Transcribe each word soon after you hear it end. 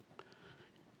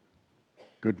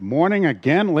Good morning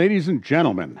again, ladies and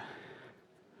gentlemen.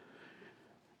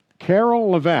 Carol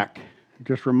Levesque,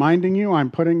 just reminding you I'm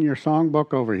putting your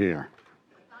songbook over here.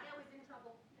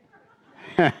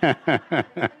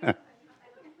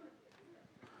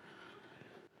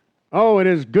 Oh, it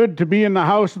is good to be in the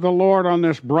house of the Lord on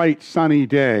this bright, sunny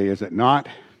day, is it not?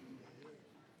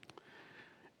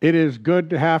 It is good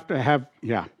to have,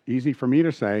 easy for me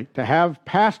to say, to have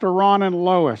Pastor Ron and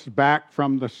Lois back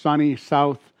from the sunny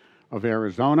south of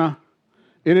Arizona.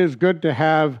 It is good to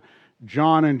have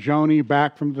John and Joni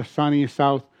back from the sunny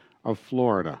south of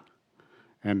Florida.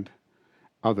 And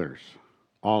others,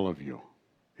 all of you.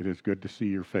 It is good to see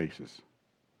your faces.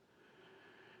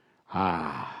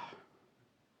 Let's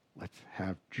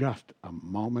have just a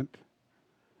moment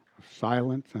of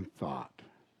silence and thought.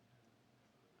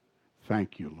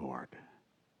 Thank you, Lord.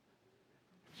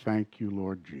 Thank you,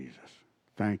 Lord Jesus.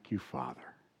 Thank you, Father.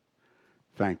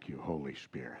 Thank you, Holy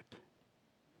Spirit.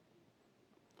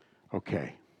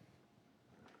 Okay.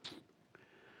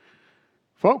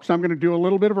 Folks, I'm going to do a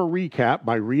little bit of a recap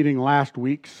by reading last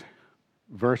week's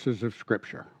verses of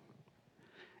Scripture.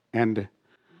 And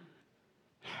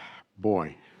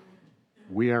boy,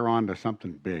 we are on to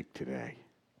something big today.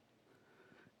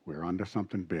 We're on to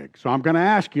something big. So I'm going to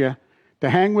ask you to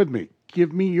hang with me.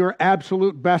 Give me your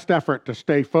absolute best effort to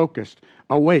stay focused,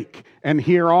 awake, and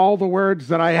hear all the words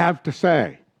that I have to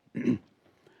say.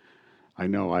 I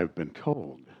know I've been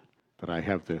told that I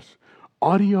have this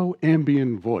audio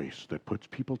ambient voice that puts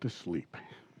people to sleep.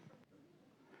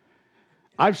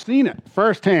 I've seen it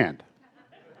firsthand.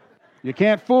 You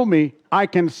can't fool me. I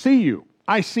can see you.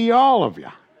 I see all of you.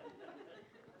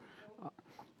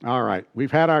 All right,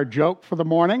 we've had our joke for the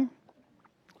morning.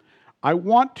 I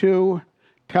want to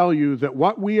tell you that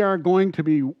what we are going to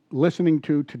be listening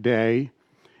to today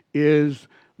is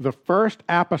the first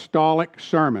apostolic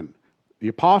sermon. The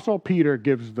Apostle Peter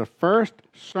gives the first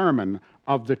sermon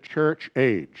of the church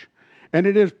age. And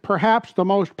it is perhaps the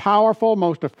most powerful,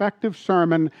 most effective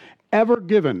sermon ever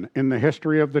given in the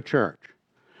history of the church.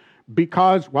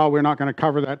 Because, while we're not going to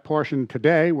cover that portion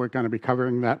today, we're going to be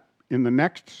covering that in the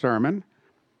next sermon.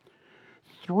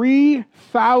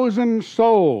 3,000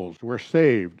 souls were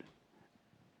saved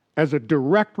as a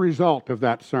direct result of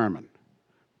that sermon.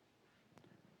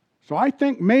 So I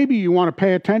think maybe you want to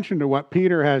pay attention to what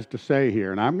Peter has to say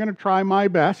here, and I'm going to try my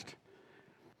best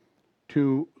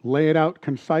to lay it out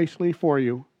concisely for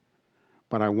you,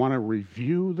 but I want to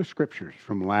review the scriptures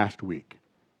from last week.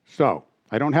 So,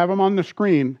 I don't have them on the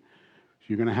screen, so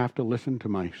you're going to have to listen to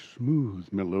my smooth,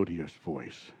 melodious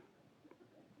voice.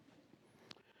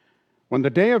 When the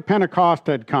day of Pentecost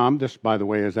had come, this, by the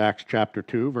way, is Acts chapter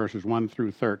 2, verses 1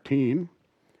 through 13.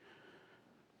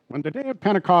 When the day of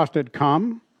Pentecost had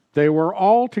come, they were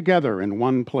all together in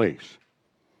one place.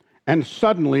 And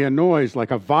suddenly a noise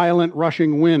like a violent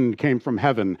rushing wind came from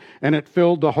heaven, and it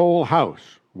filled the whole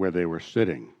house where they were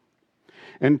sitting.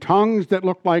 And tongues that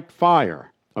looked like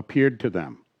fire appeared to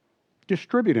them,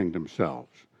 distributing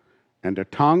themselves, and a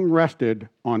tongue rested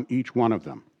on each one of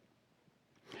them.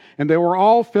 And they were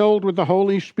all filled with the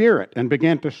Holy Spirit and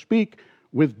began to speak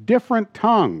with different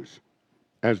tongues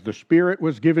as the Spirit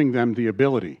was giving them the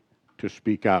ability to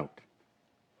speak out.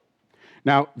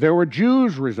 Now, there were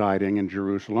Jews residing in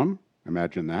Jerusalem,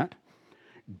 imagine that,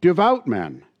 devout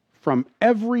men from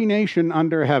every nation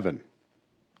under heaven.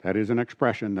 That is an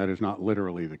expression that is not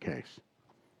literally the case.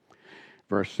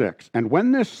 Verse 6, and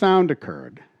when this sound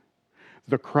occurred,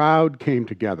 the crowd came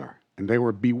together, and they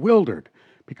were bewildered,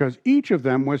 because each of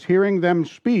them was hearing them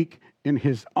speak in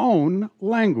his own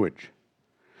language.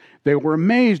 They were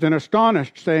amazed and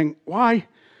astonished, saying, why,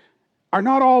 are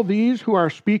not all these who are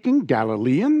speaking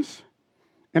Galileans?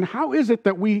 And how is it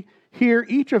that we hear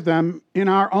each of them in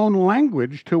our own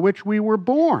language to which we were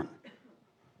born?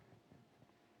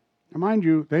 Now, mind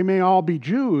you, they may all be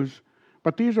Jews,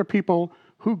 but these are people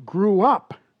who grew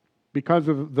up because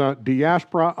of the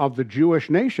diaspora of the Jewish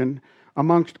nation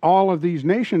amongst all of these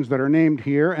nations that are named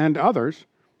here and others.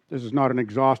 This is not an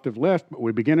exhaustive list, but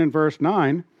we begin in verse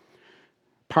 9.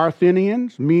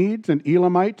 Parthians, Medes, and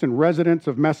Elamites, and residents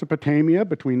of Mesopotamia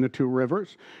between the two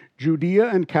rivers, Judea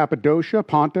and Cappadocia,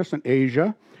 Pontus and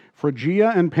Asia,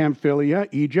 Phrygia and Pamphylia,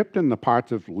 Egypt and the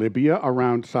parts of Libya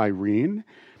around Cyrene,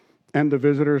 and the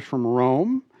visitors from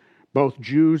Rome, both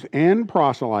Jews and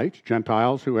proselytes,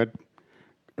 Gentiles who had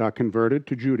converted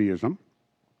to Judaism,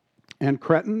 and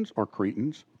Cretans or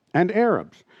Cretans, and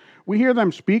Arabs. We hear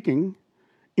them speaking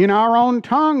in our own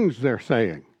tongues, they're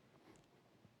saying.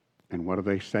 And what are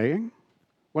they saying?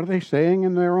 What are they saying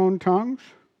in their own tongues?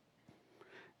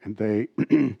 And they,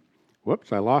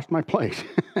 whoops, I lost my place.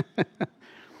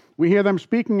 We hear them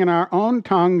speaking in our own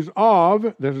tongues of,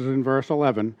 this is in verse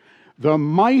 11, the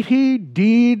mighty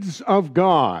deeds of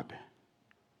God.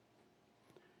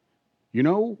 You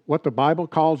know what the Bible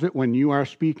calls it when you are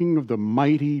speaking of the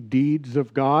mighty deeds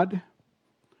of God?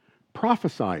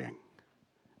 Prophesying.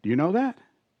 Do you know that?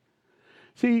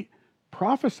 See,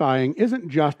 prophesying isn't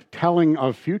just telling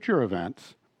of future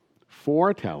events,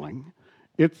 foretelling.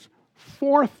 It's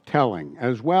forthtelling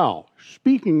as well,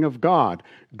 speaking of God,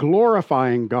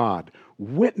 glorifying God,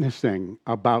 witnessing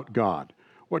about God.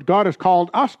 What God has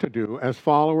called us to do as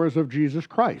followers of Jesus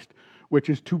Christ, which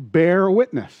is to bear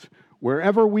witness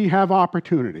wherever we have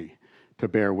opportunity to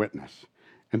bear witness.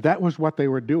 And that was what they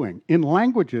were doing in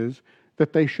languages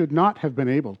that they should not have been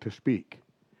able to speak.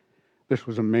 This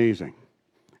was amazing.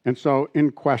 And so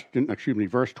in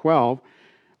verse 12,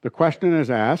 the question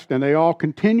is asked, and they all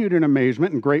continued in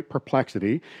amazement and great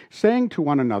perplexity, saying to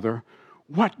one another,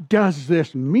 "What does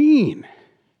this mean?"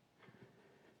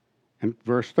 And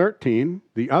verse 13,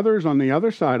 the others on the other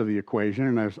side of the equation,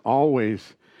 and as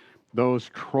always, those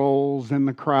trolls in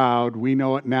the crowd, we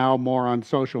know it now more on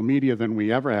social media than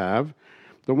we ever have,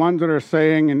 the ones that are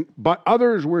saying, but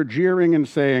others were jeering and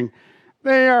saying,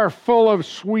 "They are full of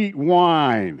sweet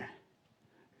wine."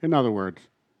 In other words,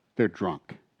 they're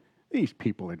drunk. These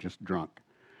people are just drunk.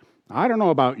 I don't know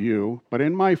about you, but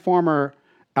in my former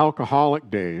alcoholic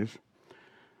days,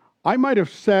 I might have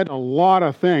said a lot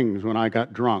of things when I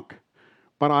got drunk,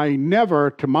 but I never,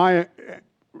 to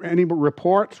any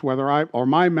reports, or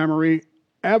my memory,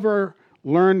 ever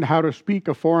learned how to speak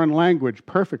a foreign language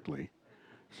perfectly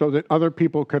so that other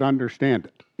people could understand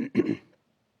it.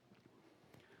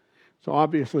 So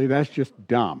obviously that's just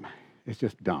dumb. It's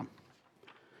just dumb.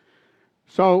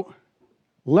 So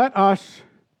let us,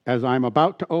 as I'm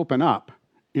about to open up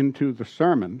into the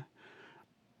sermon,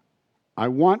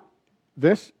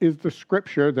 this is the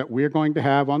scripture that we're going to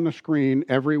have on the screen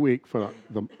every week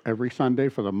every Sunday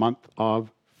for the month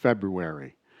of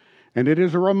February. And it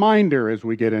is a reminder as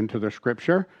we get into the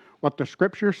scripture, what the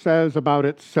scripture says about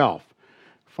itself.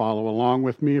 Follow along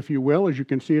with me if you will. As you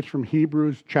can see, it's from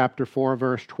Hebrews chapter 4,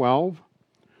 verse 12.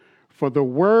 For the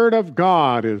word of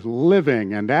God is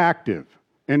living and active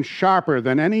and sharper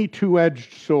than any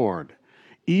two-edged sword,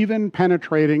 even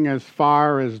penetrating as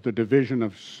far as the division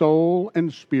of soul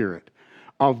and spirit,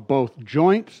 of both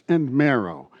joints and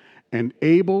marrow, and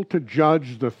able to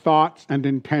judge the thoughts and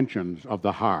intentions of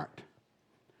the heart.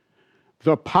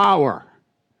 The power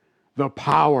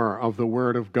of the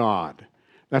Word of God.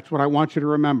 That's what I want you to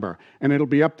remember. And it'll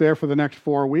be up there for the next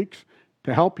 4 weeks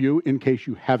to help you, in case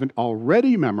you haven't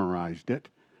already memorized it,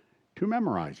 to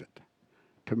memorize it,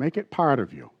 to make it part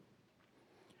of you.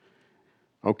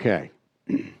 Okay.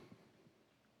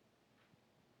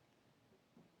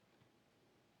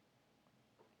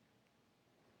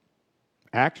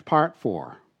 Acts part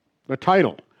 4. The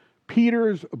title,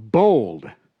 Peter's Bold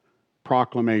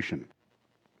Proclamation.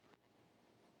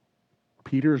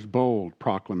 Peter's bold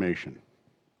proclamation.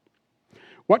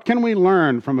 What can we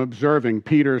learn from observing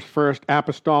Peter's first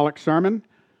apostolic sermon?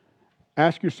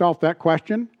 Ask yourself that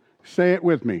question. Say it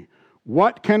with me.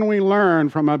 What can we learn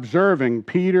from observing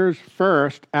Peter's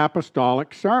first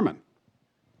apostolic sermon?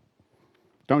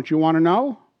 Don't you want to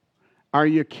know? Are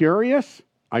you curious?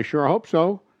 I sure hope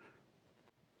so.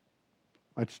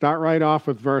 Let's start right off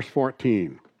with verse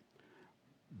 14.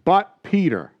 But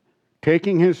Peter,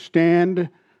 taking his stand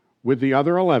with the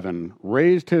other 11,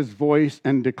 raised his voice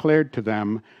and declared to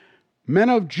them, "Men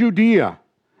of Judea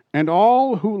and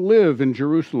all who live in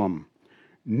Jerusalem,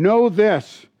 know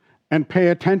this and pay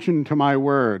attention to my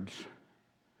words."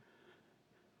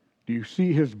 Do you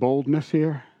see his boldness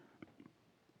here?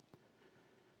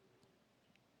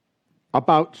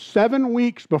 About 7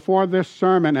 weeks before this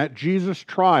sermon at Jesus'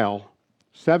 trial,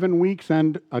 7 weeks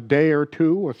and a day or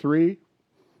 2 or 3,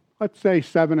 let's say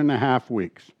 7.5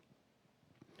 weeks.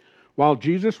 While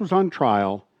Jesus was on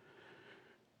trial,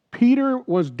 Peter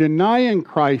was denying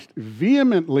Christ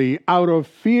vehemently out of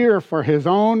fear for his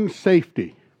own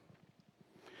safety.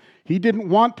 He didn't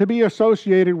want to be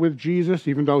associated with Jesus,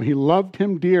 even though he loved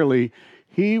him dearly.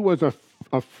 He was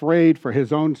afraid for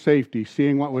his own safety,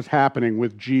 seeing what was happening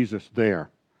with Jesus there.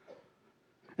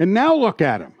 And now look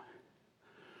at him.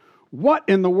 What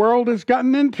in the world has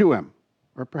gotten into him?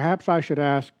 Or perhaps I should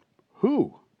ask,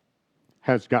 who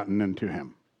has gotten into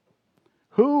him?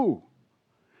 Who?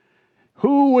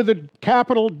 Who with a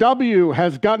capital W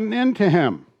has gotten into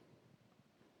him?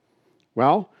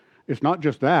 Well, it's not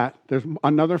just that. There's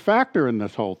another factor in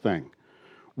this whole thing.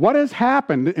 What has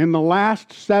happened in the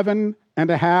last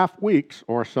 7.5 weeks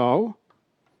or so?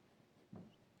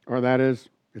 Or that is,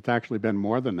 it's actually been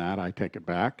more than that, I take it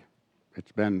back.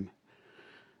 It's been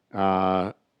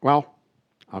Well,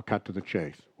 I'll cut to the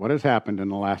chase. What has happened in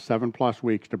the last 7+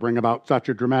 weeks to bring about such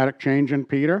a dramatic change in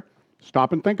Peter?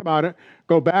 Stop and think about it.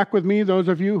 Go back with me, those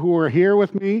of you who are here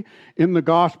with me, in the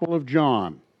Gospel of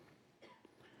John.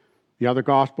 The other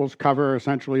Gospels cover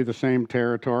essentially the same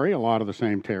territory, a lot of the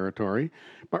same territory.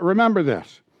 But remember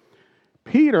this.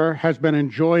 Peter has been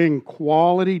enjoying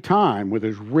quality time with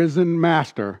his risen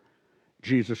master,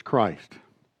 Jesus Christ.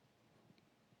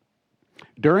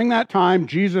 During that time,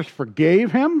 Jesus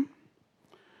forgave him,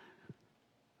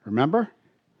 remember?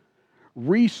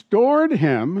 Restored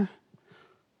him,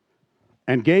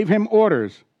 and gave him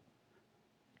orders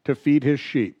to feed his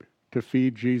sheep, to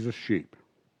feed Jesus' sheep,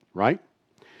 right?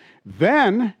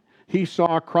 Then he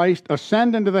saw Christ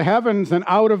ascend into the heavens and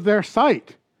out of their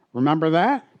sight. Remember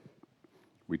that?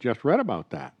 We just read about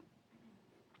that.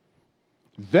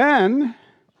 Then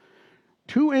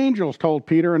 2 angels told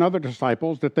Peter and other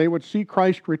disciples that they would see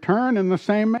Christ return in the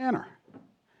same manner.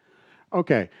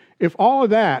 Okay, if all of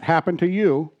that happened to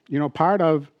you, part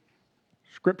of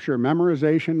Scripture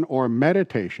memorization or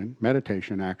meditation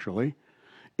actually,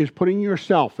 is putting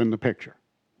yourself in the picture.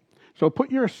 So put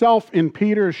yourself in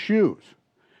Peter's shoes,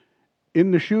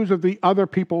 in the shoes of the other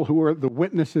people who are the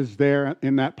witnesses there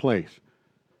in that place.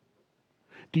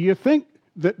 Do you think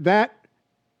that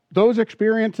those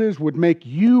experiences would make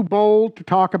you bold to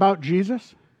talk about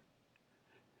Jesus?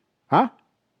 Huh?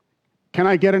 Can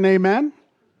I get an amen?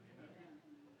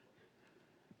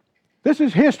 This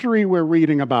is history we're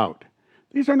reading about.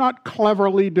 These are not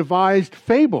cleverly devised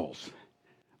fables.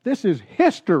 This is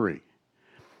history.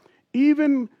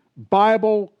 Even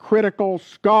Bible critical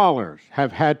scholars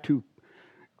have had to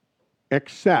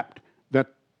accept that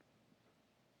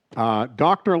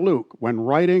Dr. Luke, when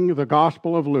writing the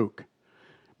Gospel of Luke,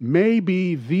 may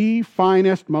be the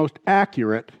finest, most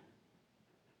accurate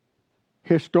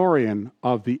historian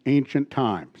of the ancient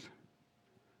times.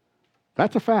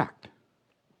 That's a fact.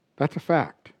 That's a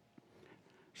fact.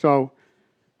 So,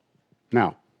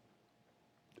 now,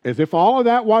 as if all of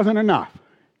that wasn't enough,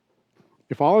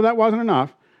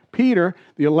 Peter,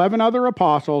 the 11 other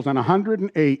apostles, and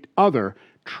 108 other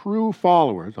true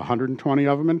followers, 120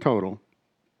 of them in total,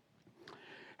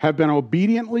 have been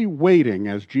obediently waiting,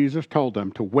 as Jesus told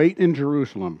them, to wait in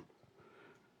Jerusalem.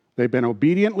 They've been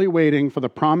obediently waiting for the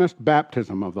promised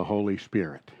baptism of the Holy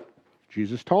Spirit.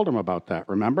 Jesus told them about that,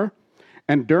 remember?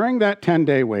 And during that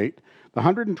 10-day wait, the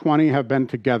 120 have been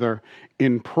together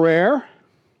in prayer,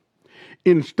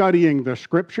 in studying the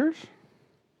Scriptures,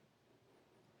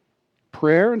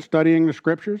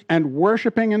 and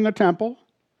worshiping in the temple,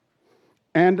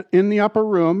 and in the upper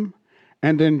room,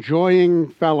 and enjoying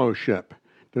fellowship.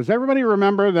 Does everybody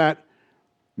remember that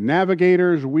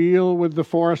navigator's wheel with the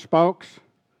 4 spokes?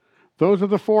 Those are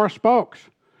the 4 spokes.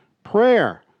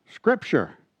 Prayer,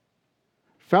 Scripture,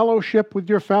 fellowship with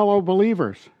your fellow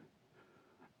believers,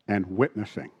 and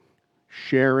witnessing,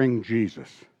 sharing Jesus.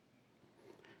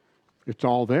 It's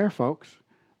all there, folks.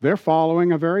 They're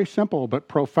following a very simple but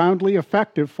profoundly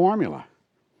effective formula.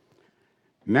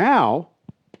 Now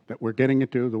that we're getting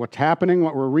into what's happening,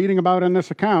 what we're reading about in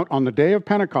this account, on the day of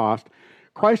Pentecost,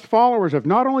 Christ's followers have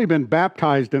not only been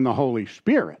baptized in the Holy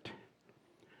Spirit,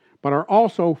 but are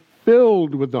also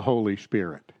filled with the Holy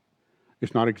Spirit.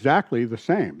 It's not exactly the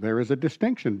same. There is a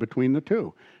distinction between the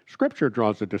two. Scripture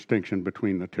draws a distinction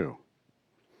between the two.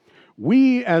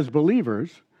 We, as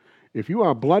believers, if you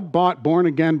are a blood-bought,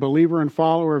 born-again believer and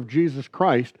follower of Jesus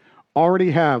Christ,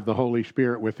 already have the Holy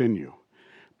Spirit within you.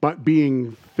 But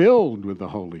being filled with the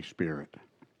Holy Spirit,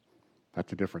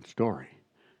 that's a different story.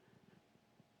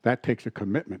 That takes a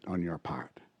commitment on your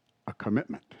part, a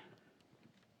commitment.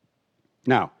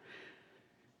 Now,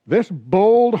 this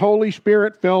bold, Holy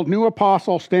Spirit-filled new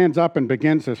apostle stands up and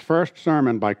begins his first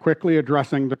sermon by quickly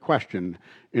addressing the question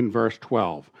in verse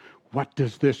 12. What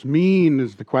does this mean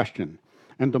is the question.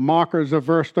 And the mockers of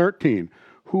verse 13,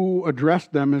 who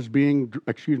accused them as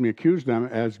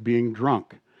being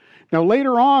drunk. Now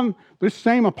later on, this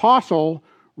same apostle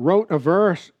wrote a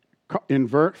verse in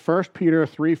 1 Peter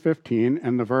 3:15,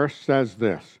 and the verse says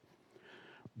this,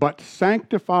 "But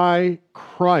sanctify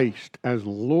Christ as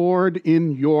Lord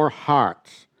in your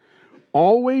hearts,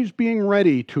 always being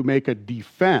ready to make a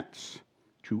defense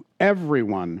to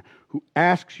everyone who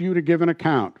asks you to give an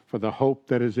account for the hope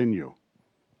that is in you."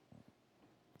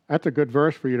 That's a good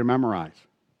verse for you to memorize.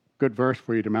 Good verse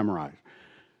for you to memorize.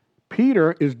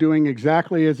 Peter is doing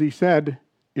exactly as he said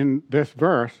in this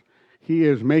verse. He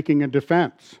is making a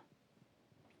defense.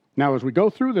 Now, as we go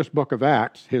through this book of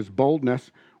Acts, his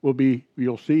boldness will be,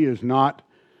 you'll see, is not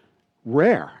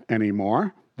rare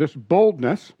anymore. This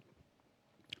boldness,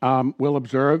 we'll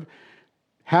observe,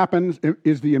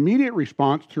 is the immediate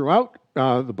response throughout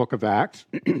the book of Acts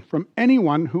from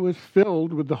anyone who is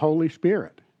filled with the Holy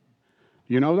Spirit.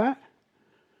 You know that?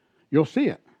 You'll see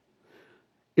it.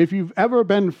 If you've ever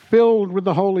been filled with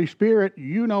the Holy Spirit,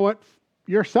 you know it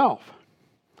yourself.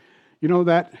 You know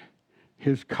that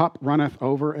his cup runneth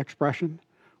over expression?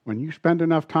 When you spend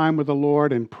enough time with the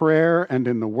Lord in prayer and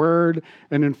in the Word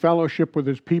and in fellowship with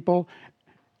his people,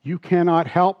 you cannot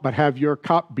help but have your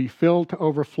cup be filled to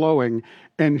overflowing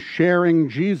and sharing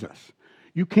Jesus.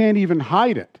 You can't even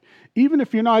hide it. Even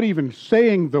if you're not even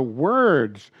saying the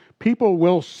words, people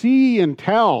will see and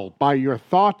tell by your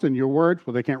thoughts and your words.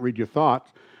 Well, they can't read your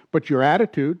thoughts, but your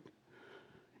attitude,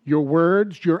 your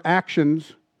words, your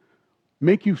actions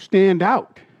make you stand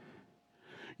out.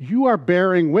 You are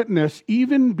bearing witness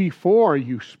even before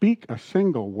you speak a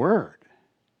single word.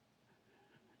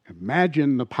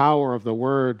 Imagine the power of the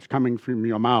words coming from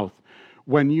your mouth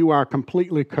when you are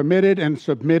completely committed and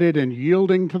submitted and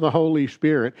yielding to the Holy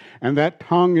Spirit, and that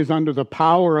tongue is under the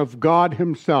power of God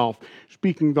himself,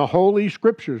 speaking the Holy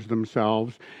Scriptures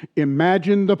themselves.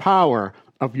 Imagine the power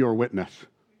of your witness.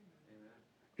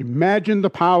 Imagine the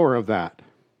power of that.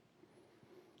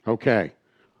 Okay,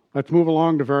 let's move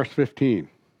along to verse 15.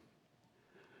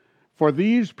 For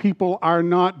these people are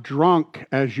not drunk,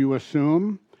 as you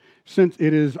assume, since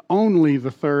it is only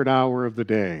the third hour of the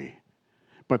day.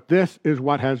 But this is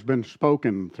what has been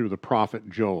spoken through the prophet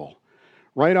Joel.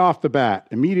 Right off the bat,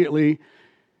 immediately,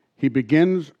 he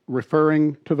begins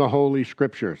referring to the Holy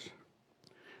Scriptures.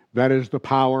 That is the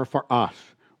power for us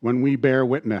when we bear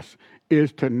witness,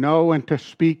 is to know and to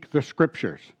speak the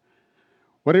Scriptures.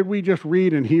 What did we just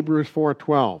read in Hebrews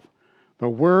 4:12? The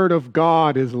Word of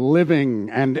God is living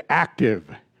and active.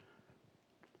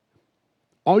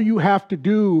 All you have to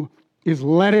do is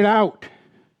let it out.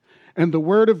 And the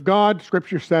Word of God,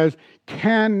 Scripture says,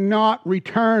 cannot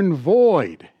return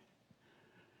void.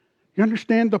 You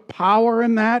understand the power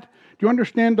in that? Do you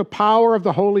understand the power of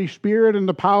the Holy Spirit and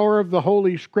the power of the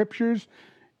Holy Scriptures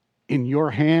in your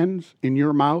hands, in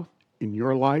your mouth, in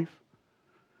your life?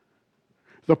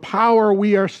 The power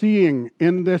we are seeing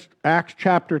in this Acts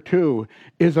chapter 2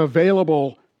 is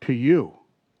available to you.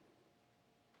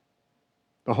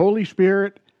 The Holy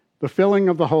Spirit, the filling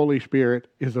of the Holy Spirit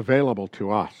is available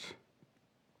to us.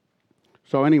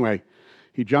 So anyway,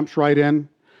 he jumps right in.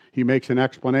 He makes an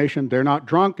explanation. They're not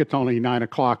drunk. It's only 9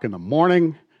 o'clock in the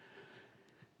morning.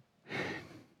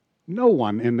 No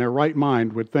one in their right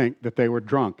mind would think that they were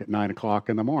drunk at 9 o'clock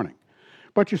in the morning.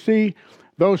 But you see,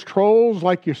 those trolls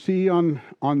like you see on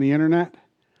the internet,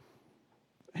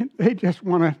 they just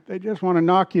want to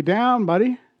knock you down,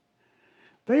 buddy.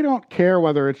 They don't care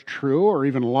whether it's true or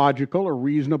even logical or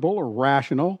reasonable or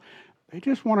rational. They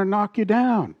just want to knock you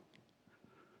down.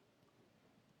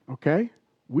 Okay?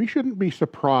 We shouldn't be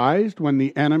surprised when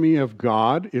the enemy of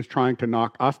God is trying to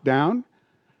knock us down,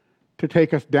 to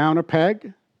take us down a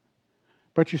peg.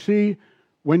 But you see,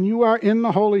 when you are in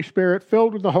the Holy Spirit,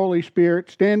 filled with the Holy Spirit,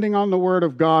 standing on the Word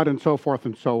of God and so forth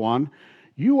and so on,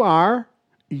 you are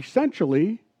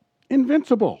essentially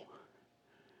invincible.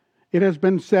 It has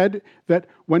been said that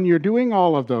when you're doing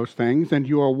all of those things and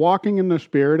you are walking in the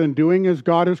Spirit and doing as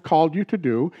God has called you to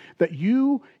do, that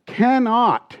you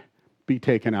cannot be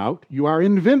taken out. You are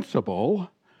invincible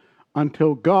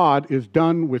until God is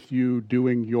done with you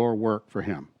doing your work for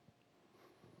Him.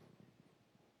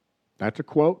 That's a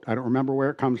quote. I don't remember where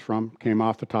it comes from. Came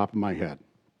off the top of my head.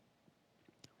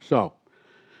 So,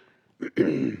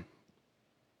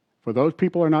 for those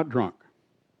people are not drunk.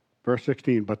 Verse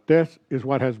 16, but this is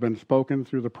what has been spoken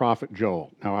through the prophet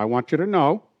Joel. Now, I want you to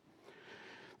know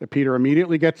that Peter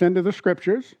immediately gets into the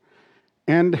Scriptures,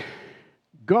 and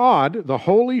God, the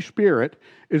Holy Spirit,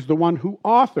 is the one who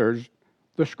authors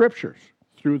the Scriptures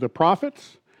through the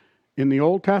prophets in the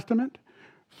Old Testament,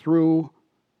 through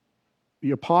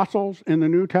the apostles in the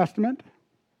New Testament,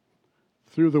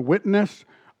 through the witness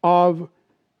of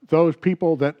those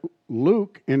people that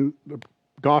Luke, in the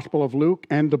Gospel of Luke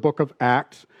and the book of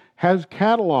Acts, has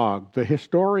cataloged. The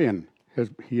historian has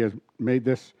made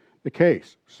this the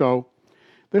case. So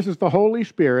this is the Holy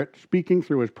Spirit speaking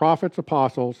through his prophets,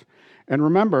 apostles, and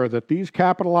remember that these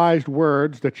capitalized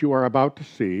words that you are about to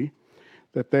see,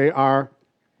 that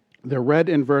they're read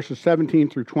in verses 17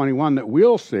 through 21 that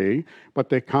we'll see, but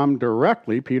they come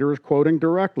directly, Peter is quoting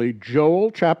directly,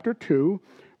 Joel chapter 2,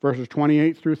 verses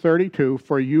 28 through 32,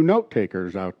 for you note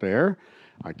takers out there.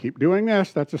 I keep doing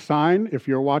this. That's a sign. If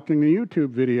you're watching the YouTube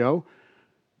video,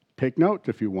 take notes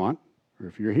if you want, or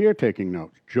if you're here taking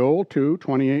notes. Joel 2,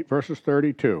 28 verses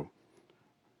 32.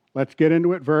 Let's get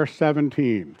into it, verse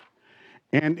 17.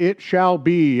 And it shall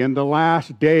be in the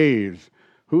last days.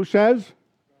 Who says?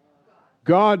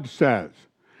 God says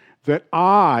that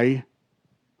I,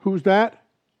 who's that?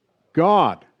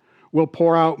 God, will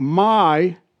pour out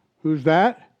my, who's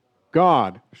that?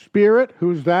 God. Spirit,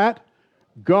 who's that?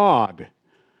 God.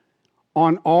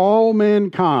 On all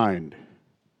mankind.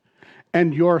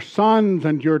 And your sons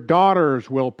and your daughters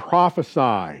will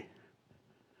prophesy.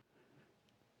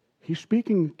 He's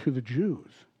speaking to the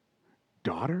Jews.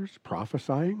 Daughters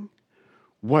prophesying?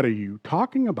 What are you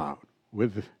talking about?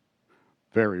 With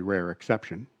very rare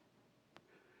exception.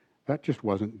 That just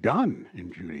wasn't done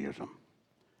in Judaism.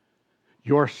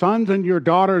 Your sons and your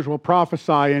daughters will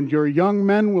prophesy, and your young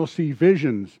men will see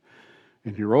visions,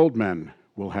 and your old men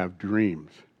will have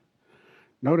dreams.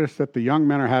 Notice that the young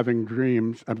men are having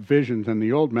dreams, visions, and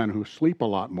the old men who sleep a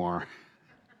lot more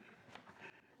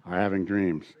are having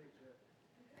dreams.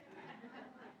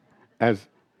 As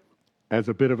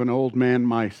a bit of an old man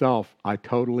myself, I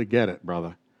totally get it,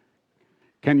 brother.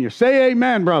 Can you say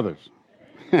amen, brothers?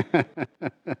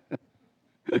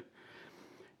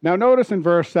 Now notice in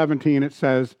verse 17 it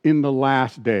says, in the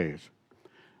last days.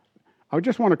 I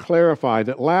just want to clarify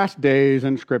that last days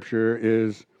in Scripture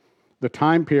is the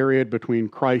time period between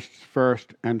Christ's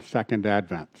first and second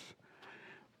advents.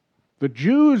 The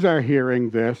Jews are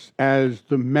hearing this as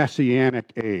the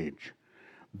Messianic age.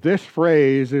 This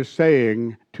phrase is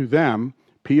saying to them,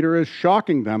 Peter is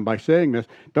shocking them by saying this.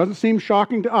 Doesn't seem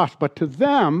shocking to us, but to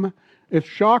them it's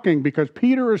shocking because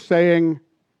Peter is saying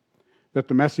that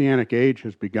the Messianic age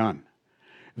has begun.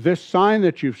 This sign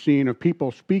that you've seen of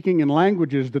people speaking in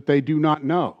languages that they do not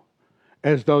know,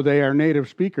 as though they are native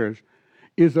speakers,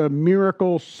 is a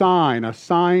miracle sign, a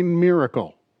sign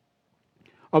miracle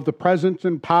of the presence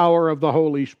and power of the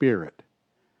Holy Spirit.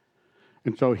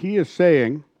 And so he is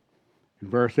saying, in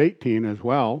verse 18 as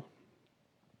well,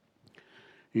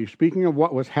 he's speaking of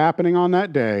what was happening on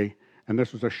that day, and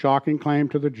this was a shocking claim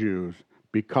to the Jews,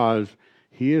 because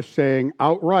he is saying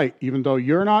outright, even though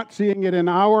you're not seeing it in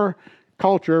our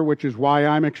culture, which is why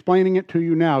I'm explaining it to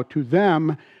you now, to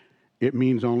them, it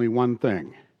means only one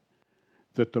thing,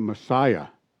 that the Messiah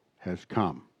has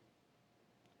come.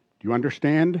 Do you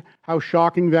understand how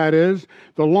shocking that is?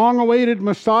 The long-awaited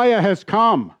Messiah has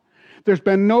come. There's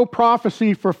been no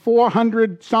prophecy for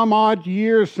 400 some odd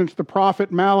years since the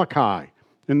prophet Malachi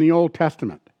in the Old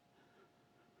Testament.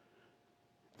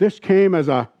 This came as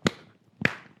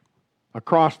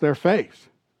across their face.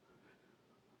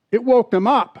 It woke them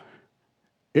up.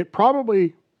 It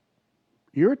probably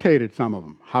irritated some of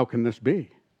them. How can this be?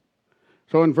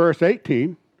 So in verse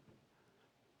 18,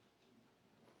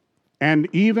 and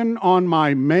even on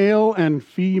my male and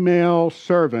female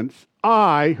servants,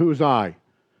 I, who's I?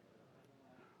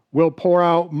 Will pour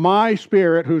out my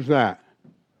Spirit, who's that?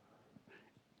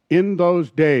 In those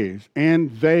days,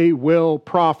 and they will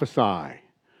prophesy.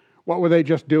 What were they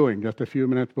just doing just a few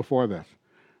minutes before this?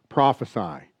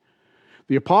 Prophesy.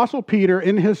 The Apostle Peter,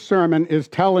 in his sermon, is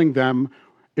telling them,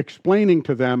 explaining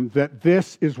to them that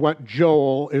this is what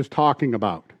Joel is talking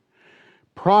about.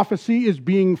 Prophecy is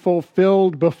being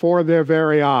fulfilled before their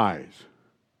very eyes.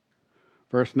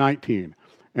 Verse 19,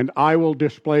 and I will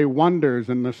display wonders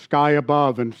in the sky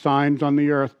above and signs on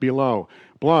the earth below,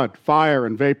 blood, fire,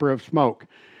 and vapor of smoke.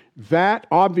 That,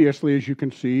 obviously, as you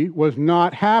can see, was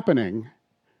not happening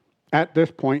at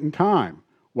this point in time.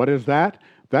 What is that?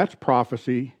 That's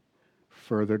prophecy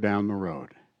further down the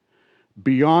road.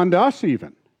 Beyond us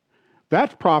even.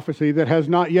 That's prophecy that has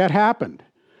not yet happened.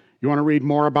 You want to read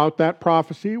more about that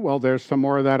prophecy? Well, there's some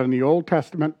more of that in the Old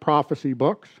Testament prophecy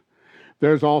books.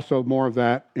 There's also more of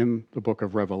that in the book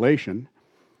of Revelation.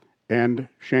 And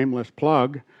shameless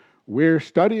plug, we're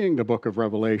studying the book of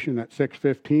Revelation at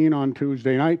 6:15 on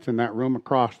Tuesday nights in that room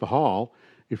across the hall.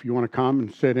 If you want to come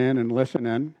and sit in and listen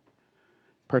in,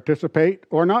 participate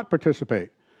or not participate.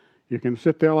 You can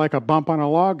sit there like a bump on a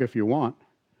log if you want.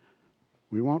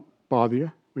 We won't bother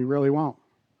you. We really won't.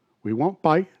 We won't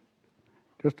bite.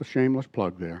 Just a shameless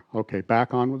plug there. Okay,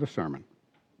 back on with the sermon.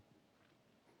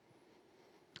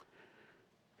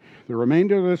 The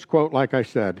remainder of this quote, like I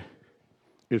said,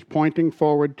 is pointing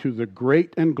forward to the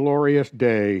great and glorious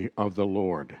day of the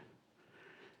Lord.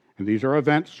 And these are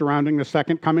events surrounding the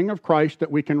second coming of Christ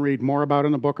that we can read more about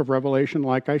in the book of Revelation,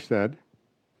 like I said.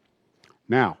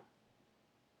 Now,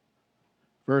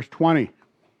 verse 20.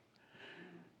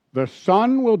 The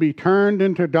sun will be turned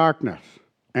into darkness,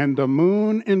 and the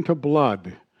moon into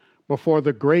blood, before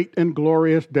the great and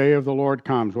glorious day of the Lord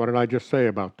comes. What did I just say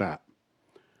about that?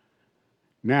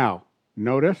 Now,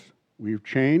 notice, we've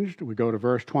changed. We go to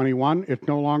verse 21. It's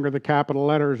no longer the capital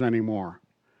letters anymore.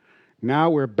 Now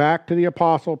we're back to the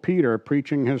Apostle Peter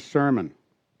preaching his sermon.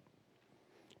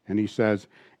 And he says,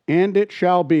 And it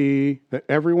shall be that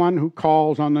everyone who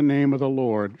calls on the name of the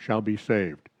Lord shall be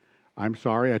saved. I'm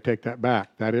sorry, I take that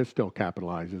back. That is still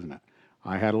capitalized, isn't it?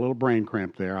 I had a little brain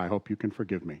cramp there. I hope you can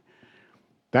forgive me.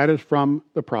 That is from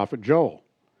the prophet Joel.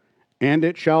 And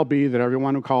it shall be that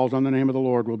everyone who calls on the name of the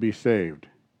Lord will be saved.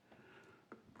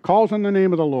 Calls on the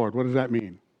name of the Lord, what does that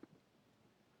mean?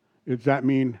 Does that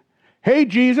mean, hey,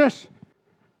 Jesus,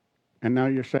 and now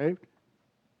you're saved?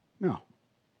 No.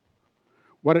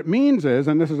 What it means is,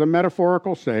 and this is a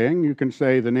metaphorical saying, you can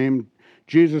say the name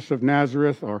Jesus of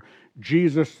Nazareth or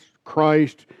Jesus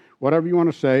Christ, whatever you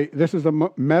want to say. This is a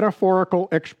metaphorical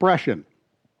expression.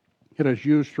 It is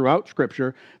used throughout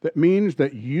Scripture that means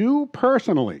that you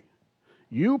personally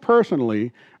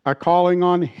are calling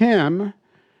on Him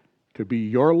to be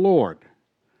your Lord.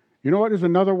 You know what is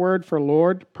another word for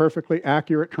Lord? Perfectly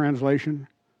accurate translation?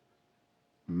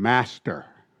 Master.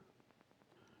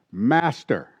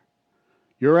 Master.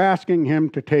 You're asking Him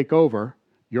to take over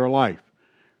your life,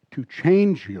 to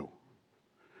change you,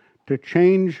 to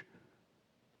change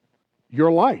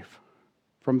your life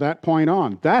from that point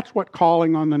on. That's what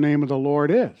calling on the name of the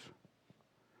Lord is.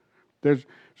 There's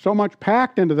so much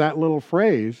packed into that little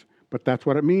phrase, but that's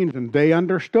what it means, and they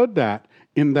understood that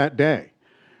in that day.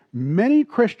 Many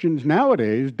Christians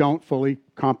nowadays don't fully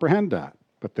comprehend that,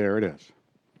 but there it is.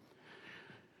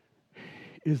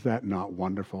 Is that not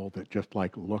wonderful that just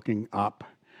like looking up,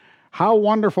 how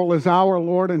wonderful is our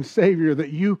Lord and Savior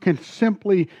that you can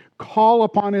simply call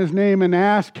upon His name and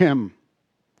ask Him,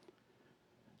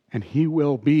 and He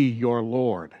will be your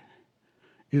Lord.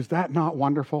 Is that not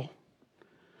wonderful?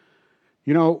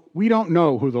 You know, we don't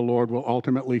know who the Lord will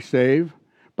ultimately save,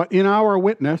 but in our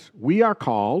witness, we are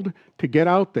called to get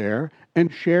out there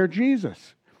and share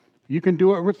Jesus. You can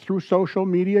do it through social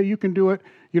media. You can do it,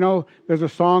 there's a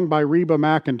song by Reba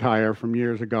McEntire from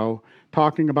years ago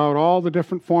talking about all the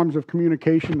different forms of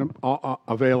communication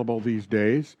available these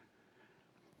days.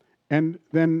 And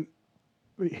then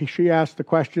she asked the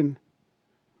question,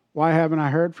 why haven't I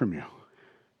heard from you?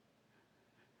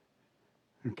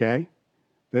 Okay?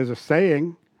 There's a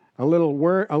saying, a little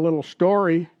word, a little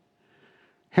story.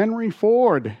 Henry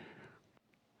Ford.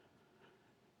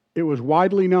 It was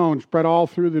widely known, spread all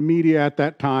through the media at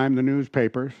that time, the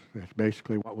newspapers. That's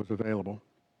basically what was available.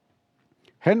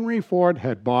 Henry Ford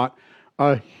had bought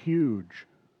a huge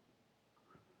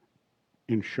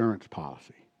insurance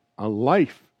policy, a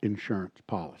life insurance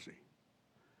policy.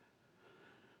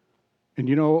 And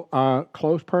a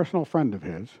close personal friend of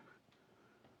his,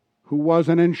 who was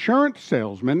an insurance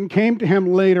salesman, came to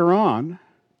him later on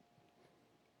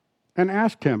and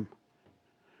asked him,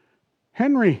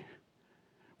 Henry,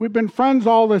 we've been friends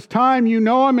all this time. You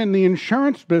know I'm in the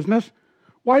insurance business.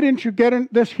 Why didn't you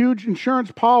get this huge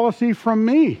insurance policy from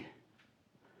me?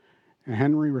 And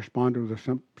Henry responded with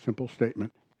a simple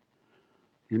statement.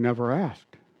 You never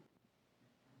asked.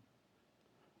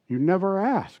 You never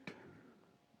asked.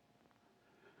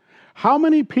 How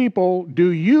many people do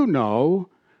you know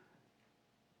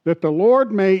that the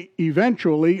Lord may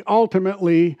eventually,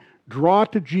 ultimately, draw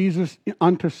to Jesus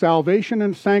unto salvation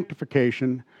and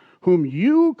sanctification, whom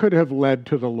you could have led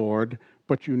to the Lord,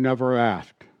 but you never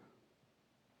asked?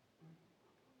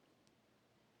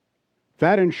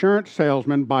 That insurance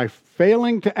salesman, by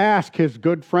failing to ask his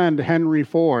good friend Henry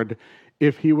Ford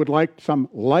if he would like some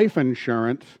life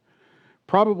insurance,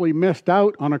 probably missed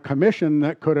out on a commission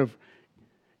that could have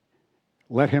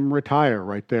let him retire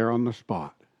right there on the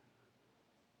spot.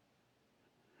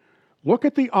 Look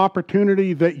at the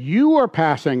opportunity that you are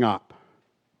passing up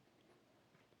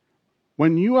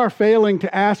when you are failing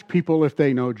to ask people if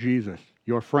they know Jesus,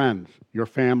 your friends, your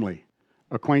family,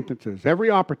 acquaintances. Every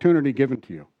opportunity given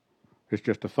to you is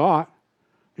just a thought.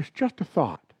 It's just a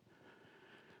thought.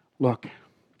 Look,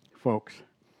 folks,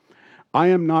 I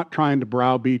am not trying to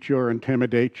browbeat you or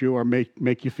intimidate you or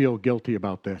make you feel guilty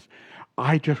about this.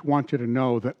 I just want you to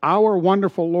know that our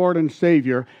wonderful Lord and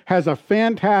Savior has a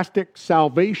fantastic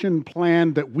salvation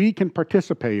plan that we can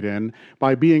participate in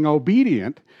by being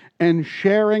obedient and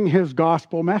sharing His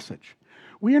gospel message.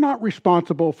 We are not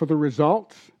responsible for the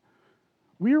results.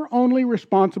 We are only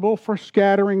responsible for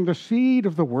scattering the seed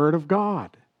of the Word of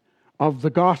God, of the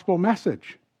gospel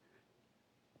message.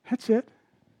 That's it.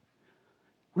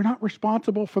 We're not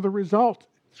responsible for the result.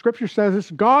 Scripture says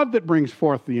it's God that brings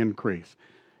forth the increase.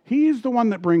 He's the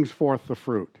one that brings forth the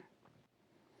fruit.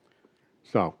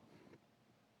 So,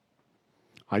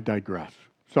 I digress.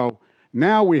 So,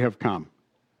 now we have come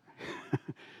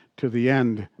to the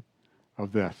end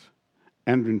of this.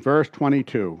 And in verse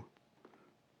 22,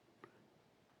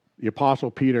 the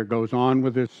Apostle Peter goes on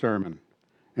with his sermon.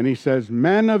 And he says,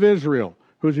 men of Israel.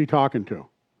 Who's he talking to?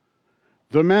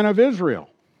 The men of Israel.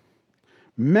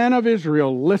 Men of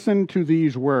Israel, listen to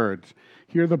these words.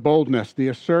 Hear the boldness, the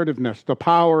assertiveness, the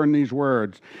power in these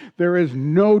words. There is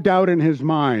no doubt in his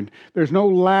mind. There's no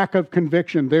lack of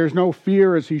conviction. There's no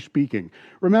fear as he's speaking.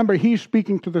 Remember, he's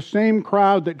speaking to the same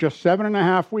crowd that just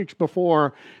 7.5 weeks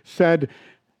before said,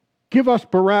 "Give us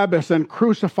Barabbas and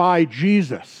crucify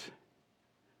Jesus."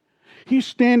 He's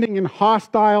standing in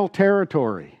hostile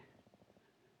territory.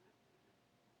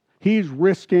 He's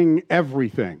risking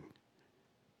everything.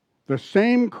 The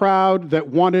same crowd that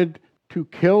wanted to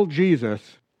kill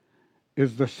Jesus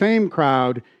is the same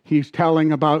crowd he's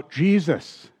telling about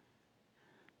Jesus.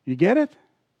 You get it?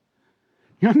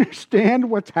 You understand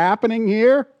what's happening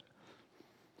here?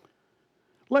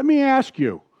 Let me ask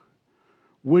you,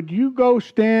 would you go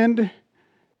stand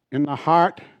in the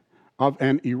heart of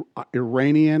an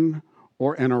Iranian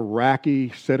or an Iraqi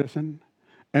citizen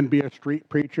and be a street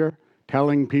preacher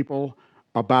telling people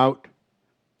about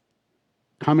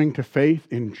coming to faith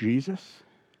in Jesus?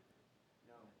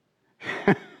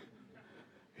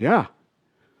 Yeah.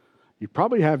 You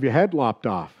probably have your head lopped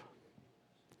off.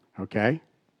 Okay?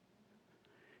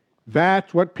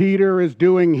 That's what Peter is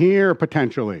doing here,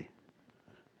 potentially.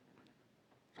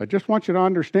 I just want you to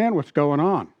understand what's going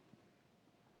on.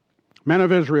 Men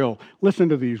of Israel, listen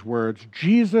to these words.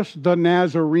 Jesus the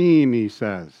Nazarene, he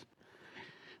says.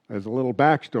 There's a little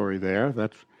backstory there.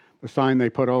 That's the sign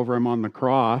they put over him on the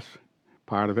cross,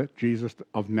 part of it. Jesus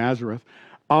of Nazareth.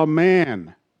 A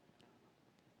man.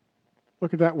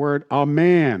 Look at that word, a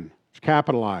man. It's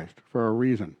capitalized for a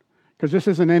reason. Because this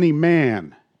isn't any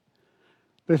man.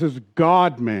 This is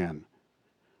God-man.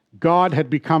 God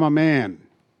had become a man.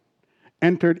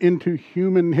 Entered into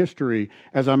human history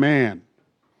as a man.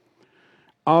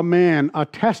 A man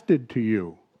attested to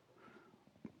you.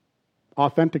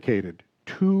 Authenticated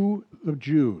to the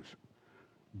Jews.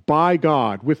 By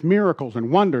God. With miracles and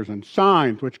wonders and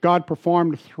signs which God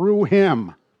performed through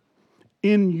him.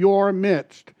 In your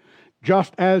midst.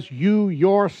 Just as you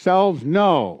yourselves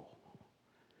know.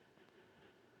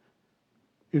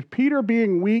 Is Peter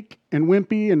being weak and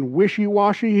wimpy and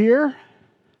wishy-washy here?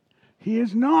 He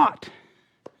is not.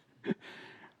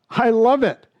 I love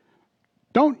it.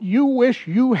 Don't you wish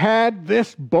you had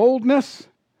this boldness?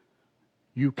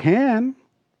 You can.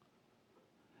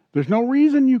 There's no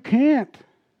reason you can't.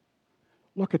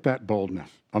 Look at that boldness.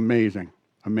 Amazing.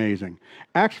 Amazing.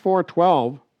 Acts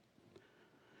 4:12,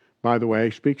 by the way,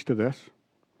 speaks to this.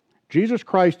 Jesus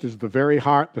Christ is the very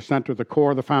heart, the center, the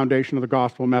core, the foundation of the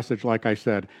gospel message, like I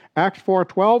said. Acts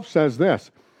 4:12 says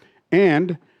this,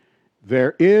 and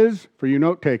there is, for you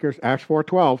note takers, Acts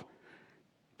 4:12,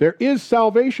 there is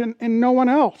salvation in no one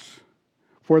else,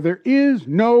 for there is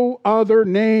no other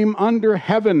name under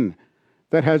heaven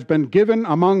that has been given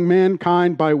among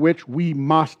mankind by which we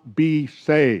must be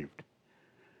saved.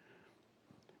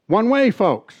 One way,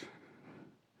 folks.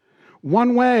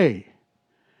 One way.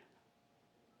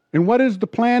 And what is the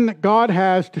plan that God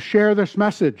has to share this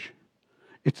message?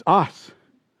 It's us.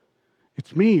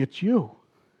 It's me. It's you.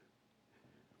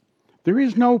 There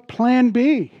is no plan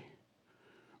B.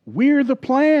 We're the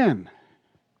plan.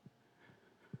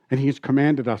 And he's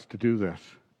commanded us to do this.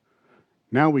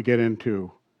 Now we get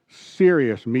into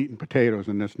serious meat and potatoes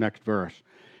in this next verse.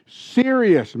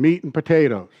 Serious meat and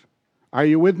potatoes. Are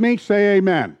you with me? Say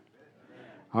amen. Amen.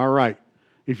 All right.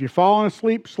 If you're falling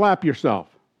asleep, slap yourself.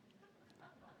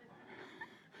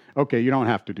 Okay, you don't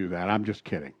have to do that. I'm just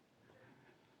kidding.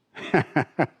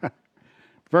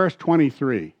 Verse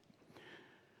 23.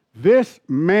 This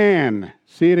man,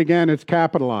 see it again, it's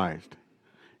capitalized,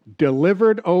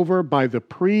 delivered over by the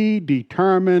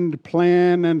predetermined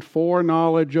plan and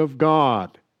foreknowledge of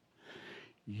God,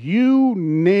 you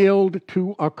nailed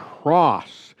to a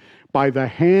cross by the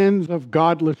hands of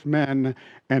godless men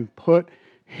and put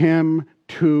him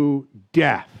to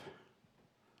death.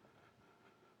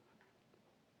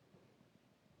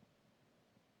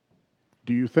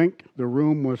 Do you think the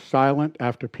room was silent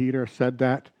after Peter said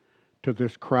that to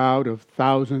this crowd of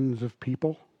thousands of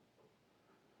people?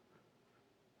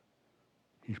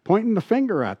 He's pointing the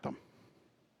finger at them.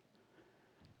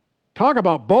 Talk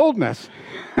about boldness.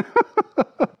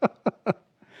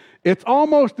 It's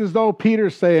almost as though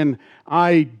Peter's saying,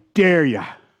 I dare you.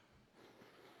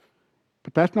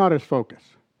 But that's not his focus.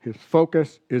 His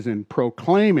focus is in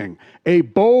proclaiming a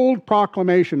bold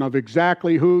proclamation of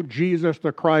exactly who Jesus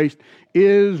the Christ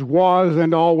is, was,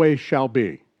 and always shall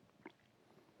be.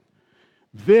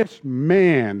 This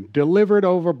man delivered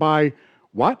over by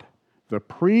what? The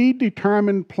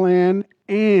predetermined plan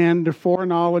and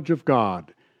foreknowledge of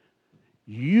God.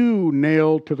 You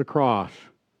nailed to the cross,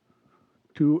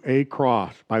 to a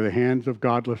cross by the hands of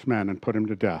godless men and put him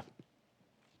to death.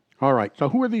 All right, so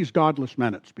who are these godless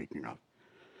men it's speaking of?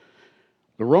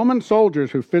 The Roman soldiers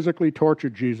who physically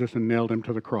tortured Jesus and nailed him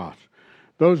to the cross.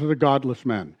 Those are the godless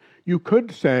men. You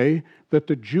could say that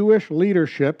the Jewish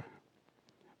leadership,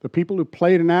 the people who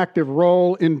played an active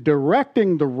role in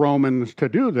directing the Romans to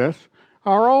do this,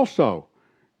 are also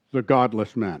the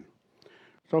godless men.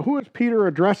 So who is Peter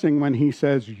addressing when he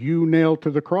says, you nailed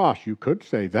to the cross? You could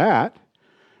say that,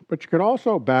 but you could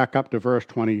also back up to verse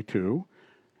 22,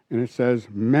 and it says,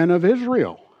 men of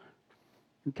Israel.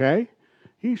 Okay?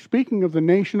 He's speaking of the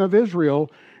nation of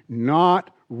Israel, not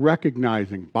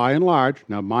recognizing, by and large,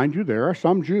 now mind you, there are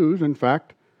some Jews, in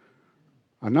fact,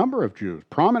 a number of Jews,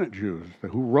 prominent Jews,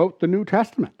 who wrote the New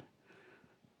Testament,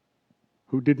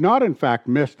 who did not, in fact,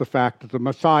 miss the fact that the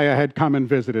Messiah had come and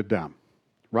visited them,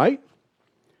 right?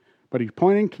 But he's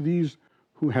pointing to these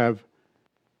who have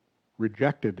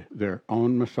rejected their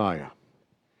own Messiah.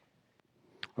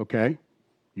 Okay?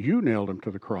 You nailed him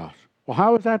to the cross. Well,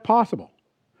 how is that possible?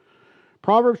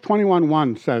 Proverbs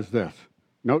 21:1 says this.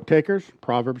 Note takers,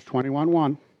 Proverbs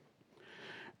 21:1.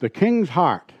 The king's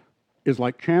heart is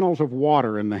like channels of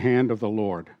water in the hand of the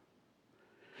Lord.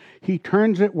 He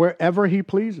turns it wherever he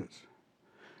pleases.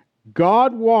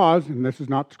 God was, and this is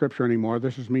not scripture anymore,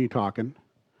 this is me talking.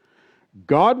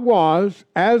 God was,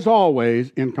 as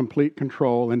always, in complete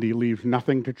control, and he leaves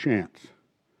nothing to chance.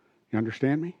 You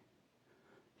understand me?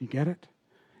 You get it?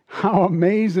 How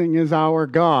amazing is our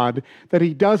God that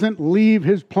he doesn't leave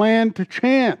his plan to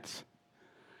chance.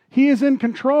 He is in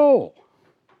control.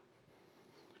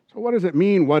 So what does it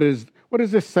mean? What is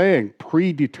this saying?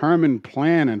 Predetermined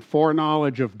plan and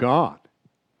foreknowledge of God.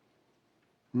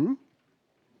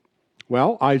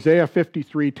 Well, Isaiah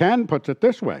 53:10 puts it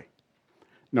this way.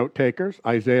 Note takers,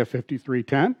 Isaiah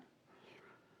 53:10.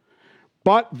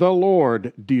 But the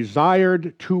Lord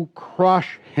desired to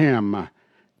crush him,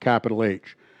 capital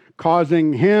H,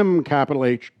 causing him, capital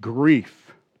H,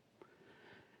 grief.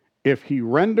 If he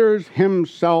renders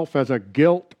himself as a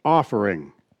guilt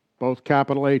offering, both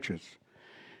capital H's,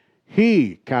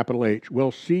 he, capital H,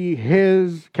 will see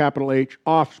his, capital H,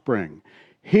 offspring.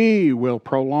 He will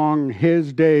prolong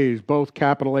his days, both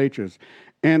capital H's,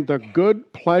 and the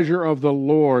good pleasure of the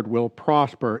Lord will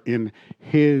prosper in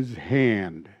his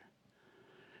hand.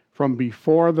 From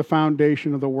before the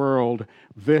foundation of the world,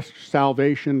 this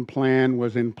salvation plan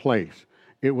was in place.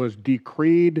 It was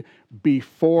decreed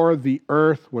before the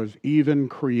earth was even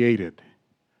created.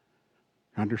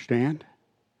 Understand?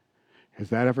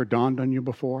 Has that ever dawned on you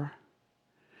before?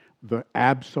 The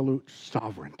absolute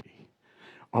sovereignty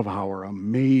of our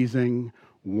amazing,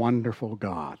 wonderful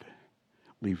God.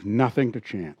 Leaves nothing to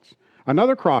chance.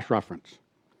 Another cross-reference.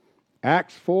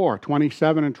 Acts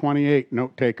 4:27 and 28.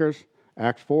 Note takers.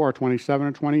 Acts 4:27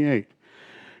 and 28.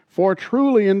 For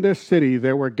truly in this city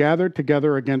there were gathered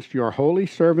together against your holy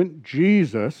servant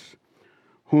Jesus,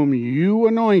 whom you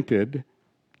anointed,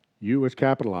 you is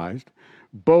capitalized,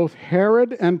 both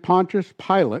Herod and Pontius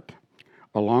Pilate,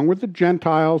 along with the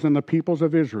Gentiles and the peoples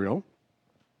of Israel,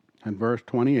 and verse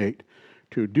 28,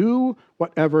 to do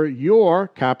whatever your,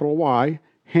 capital Y,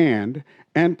 hand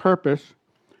and purpose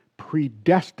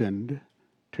predestined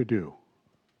to do.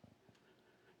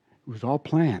 It was all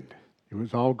planned. It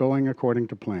was all going according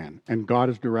to plan, and God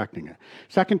is directing it.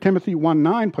 2 Timothy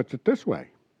 1:9 puts it this way.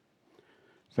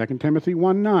 2 Timothy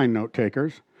 1:9, note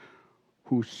takers,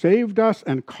 who saved us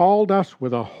and called us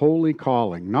with a holy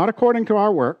calling, not according to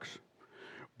our works,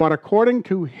 but according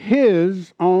to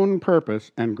his own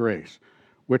purpose and grace,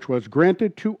 which was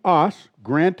granted to us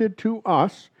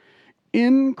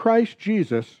in Christ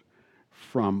Jesus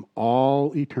from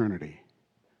all eternity.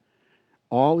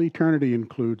 All eternity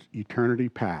includes eternity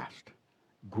past.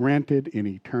 Granted in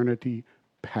eternity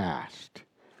past.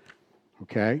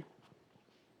 Okay?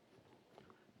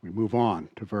 We move on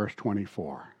to verse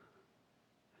 24.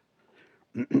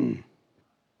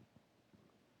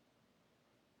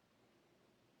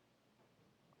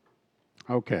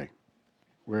 Okay.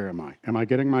 Where am I? Am I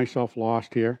getting myself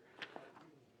lost here?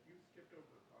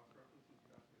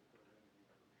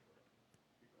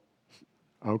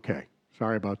 Okay.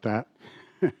 Sorry about that.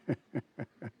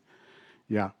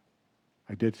 Yeah.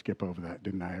 I did skip over that,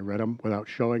 didn't I? I read them without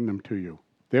showing them to you.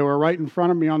 They were right in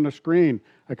front of me on the screen.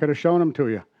 I could have shown them to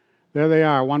you. There they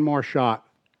are. One more shot.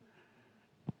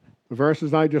 The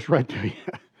verses I just read to you.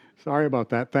 Sorry about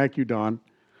that. Thank you, Don.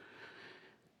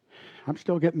 I'm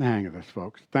still getting the hang of this,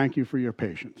 folks. Thank you for your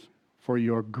patience, for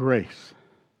your grace,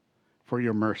 for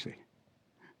your mercy.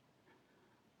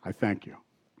 I thank you.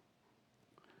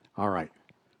 All right.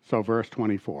 So verse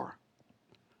 24.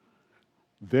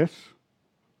 This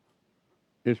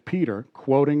is Peter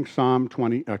quoting Psalm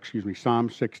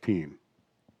 16.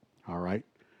 All right.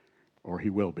 or he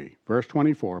will be. Verse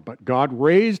 24, but God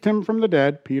raised him from the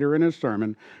dead, Peter in his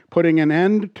sermon, putting an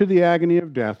end to the agony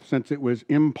of death, since it was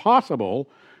impossible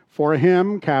for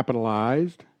him,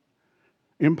 capitalized,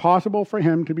 impossible for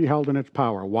him to be held in its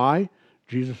power. Why?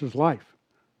 Jesus is life.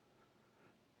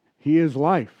 He is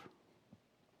life.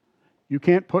 You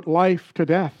can't put life to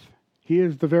death. He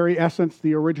is the very essence,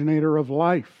 the originator of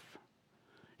life.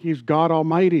 He's God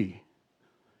Almighty.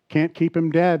 Can't keep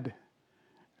him dead.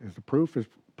 As the proof is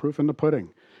proof in the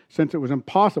pudding, since it was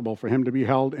impossible for him to be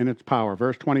held in its power.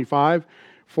 Verse 25,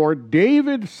 for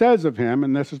David says of him,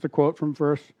 and this is the quote from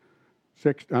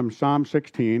Psalm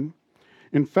 16.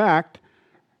 In fact,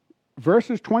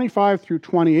 verses 25 through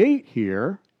 28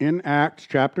 here in Acts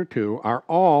chapter 2 are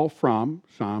all from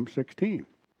Psalm 16.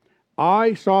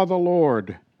 I saw the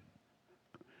Lord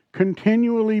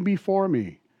continually before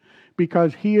me,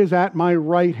 because he is at my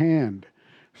right hand,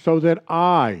 so that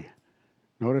I,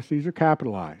 notice these are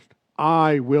capitalized,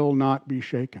 I will not be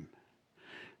shaken.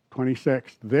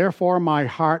 26, therefore my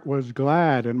heart was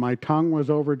glad and my tongue was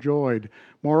overjoyed.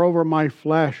 Moreover, my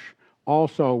flesh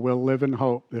also will live in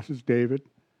hope. This is David.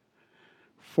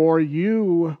 For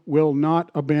you will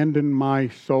not abandon my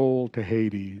soul to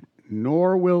Hades,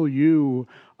 nor will you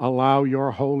allow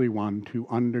your Holy One to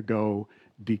undergo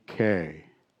decay.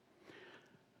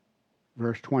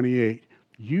 Verse 28,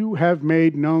 you have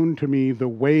made known to me the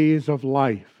ways of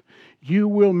life. You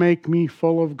will make me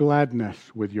full of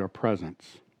gladness with your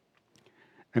presence.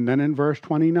 And then in verse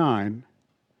 29,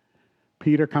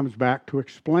 Peter comes back to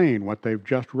explain what they've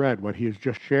just read, what he has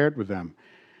just shared with them.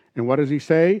 And what does he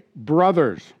say?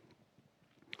 Brothers,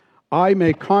 I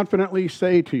may confidently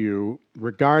say to you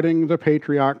regarding the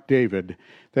patriarch David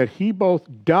that he both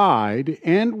died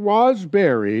and was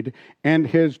buried, and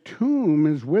his tomb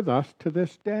is with us to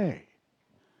this day.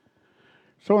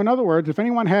 So in other words, if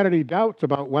anyone had any doubts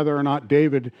about whether or not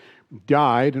David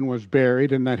died and was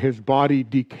buried and that his body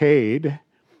decayed,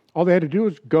 all they had to do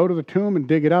was go to the tomb and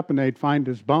dig it up and they'd find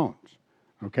his bones.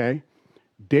 Okay?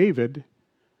 David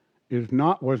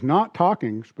was not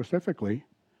talking specifically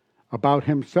about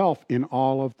himself in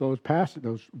all of those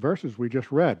verses we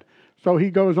just read. So he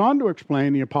goes on to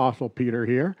explain, the Apostle Peter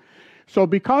here. So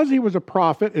because he was a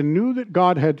prophet and knew that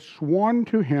God had sworn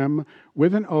to him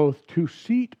with an oath to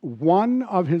seat one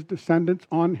of his descendants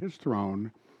on his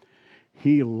throne,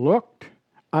 he looked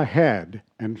ahead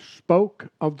and spoke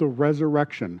of the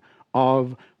resurrection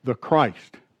of the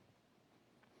Christ.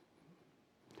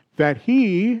 That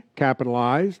he,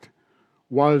 capitalized,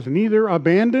 was neither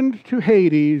abandoned to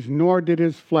Hades, nor did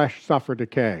his flesh suffer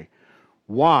decay.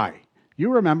 Why?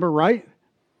 You remember, right?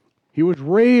 He was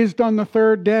raised on the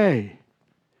third day.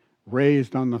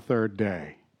 Raised on the third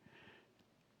day.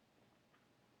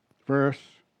 Here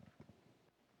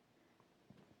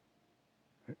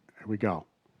we go.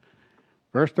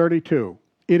 Verse 32.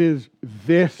 It is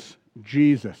this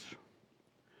Jesus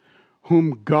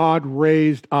whom God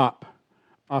raised up,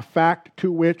 a fact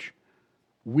to which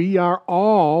we are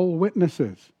all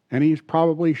witnesses. And he's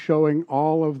probably showing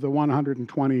all of the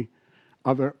 120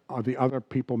 the other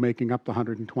people making up the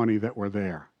 120 that were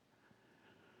there.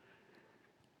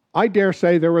 I dare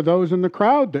say there were those in the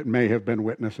crowd that may have been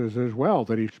witnesses as well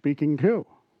that he's speaking to.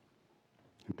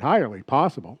 Entirely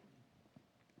possible.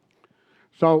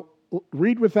 So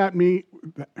read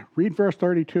verse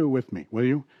 32 with me, will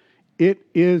you? It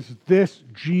is this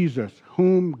Jesus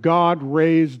whom God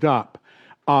raised up,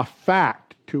 a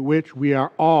fact to which we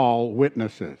are all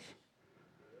witnesses.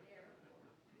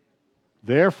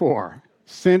 Therefore,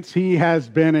 since he has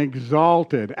been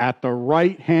exalted at the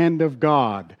right hand of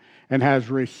God and has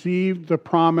received the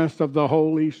promise of the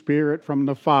Holy Spirit from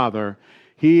the Father,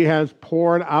 he has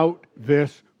poured out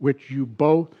this which you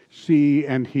both see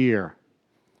and hear.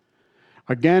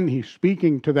 Again, he's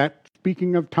speaking to that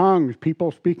speaking of tongues,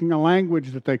 people speaking a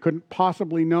language that they couldn't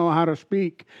possibly know how to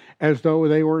speak as though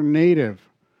they were native.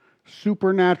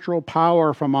 Supernatural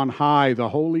power from on high, the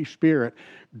Holy Spirit.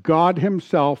 God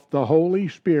himself, the Holy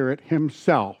Spirit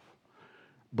himself,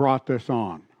 brought this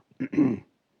on.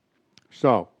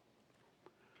 So,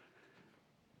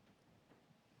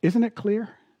 isn't it clear?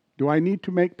 Do I need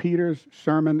to make Peter's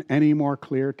sermon any more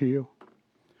clear to you?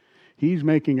 He's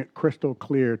making it crystal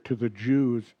clear to the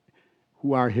Jews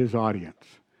who are his audience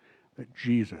that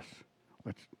Jesus,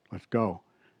 let's go.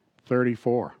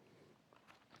 34.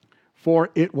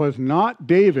 For it was not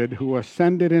David who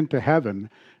ascended into heaven,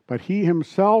 but he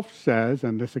himself says,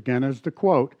 and this again is the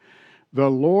quote, the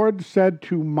Lord said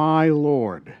to my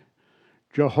Lord,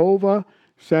 Jehovah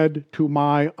said to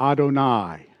my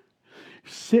Adonai,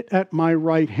 sit at my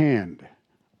right hand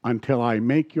until I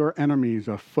make your enemies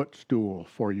a footstool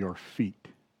for your feet.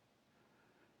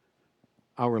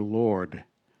 our Lord,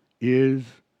 is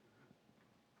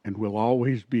and will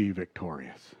always be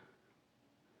victorious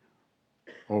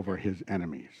over his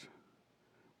enemies.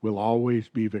 Will always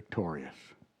be victorious.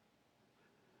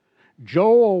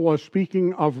 Joel was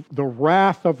speaking of the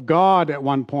wrath of God at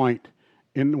one point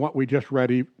in what we just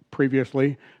read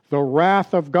previously. The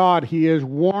wrath of God. He is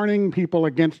warning people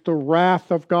against the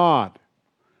wrath of God.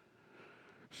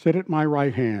 Sit at my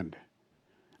right hand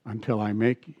until I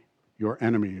make your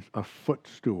enemies a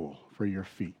footstool for your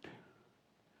feet.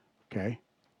 Okay?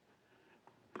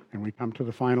 And we come to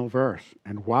the final verse.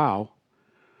 And wow,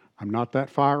 I'm not that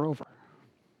far over.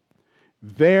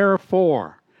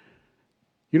 Therefore.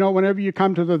 You know, whenever you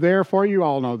come to the therefore, you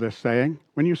all know this saying.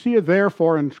 When you see a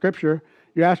therefore in Scripture,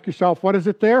 you ask yourself, what is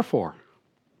it there for?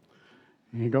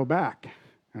 And you go back,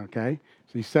 okay?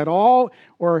 So he said all,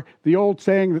 or the old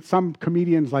saying that some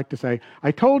comedians like to say,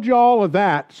 I told you all of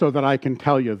that so that I can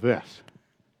tell you this.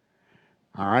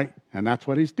 All right? And that's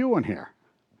what he's doing here.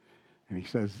 And he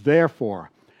says, therefore,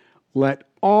 let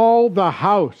all the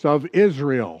house of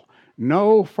Israel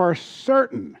know for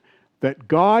certain that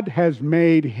God has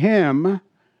made him,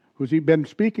 who's he been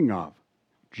speaking of?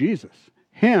 Jesus.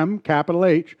 Him, capital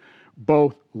H,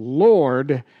 both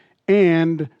Lord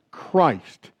and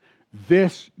Christ.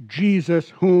 This Jesus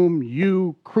whom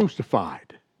you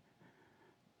crucified.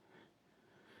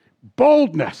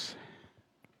 Boldness.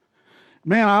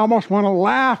 Man, I almost want to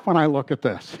laugh when I look at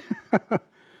this.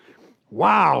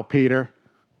 Wow, Peter.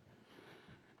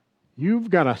 You've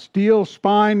got a steel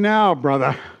spine now,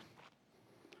 brother.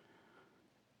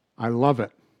 I love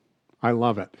it. I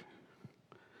love it.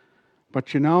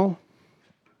 But you know,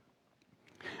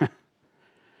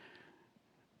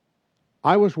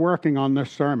 I was working on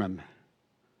this sermon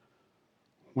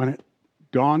when it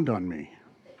dawned on me.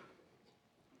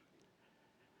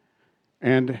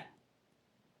 And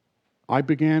I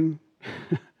began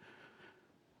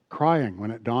crying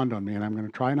when it dawned on me, and I'm going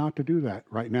to try not to do that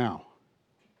right now.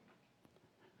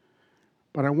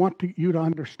 But I want you to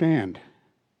understand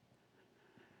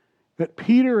that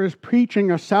Peter is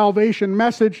preaching a salvation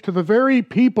message to the very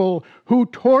people who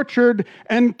tortured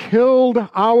and killed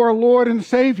our Lord and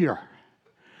Savior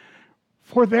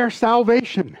for their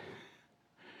salvation.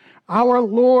 Our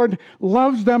Lord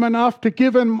loves them enough to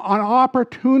give them an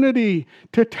opportunity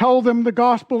to tell them the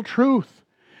gospel truth.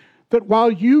 That while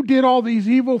you did all these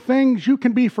evil things, you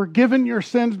can be forgiven your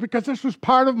sins because this was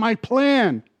part of my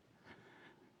plan.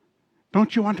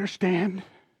 Don't you understand?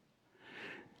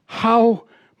 How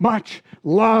much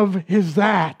love is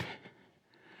that?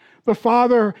 The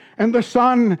Father and the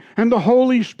Son and the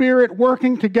Holy Spirit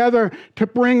working together to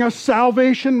bring a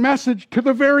salvation message to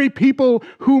the very people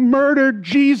who murdered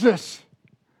Jesus.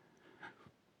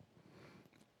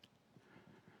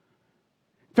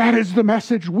 That is the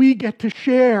message we get to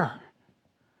share.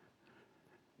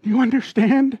 Do you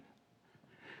understand?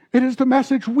 It is the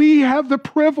message we have the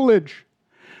privilege,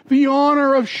 the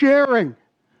honor of sharing.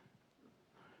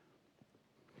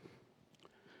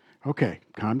 Okay,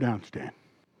 calm down, Stan.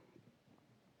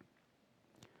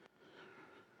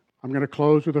 I'm going to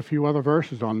close with a few other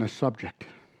verses on this subject.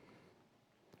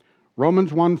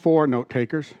 Romans 1:4, note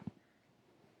takers.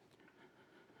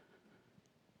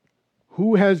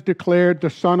 Who has declared the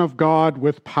Son of God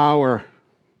with power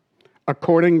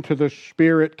according to the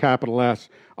Spirit, capital S,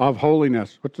 of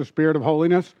holiness? What's the Spirit of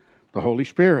holiness? The Holy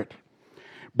Spirit.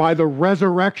 By the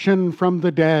resurrection from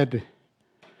the dead,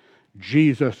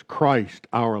 Jesus Christ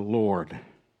our Lord.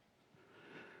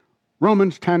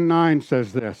 Romans 10:9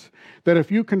 says this, that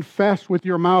if you confess with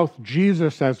your mouth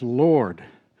Jesus as Lord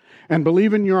and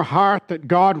believe in your heart that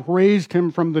God raised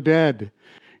him from the dead,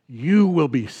 you will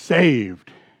be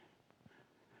saved.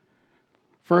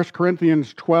 1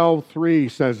 Corinthians 12:3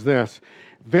 says this,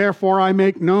 therefore I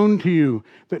make known to you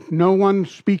that no one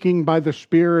speaking by the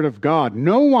Spirit of God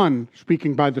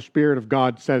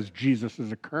says Jesus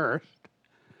is accursed.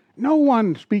 No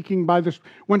one speaking by this.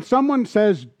 When someone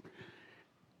says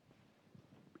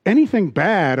anything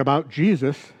bad about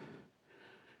Jesus,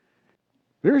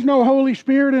 there's no Holy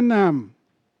Spirit in them.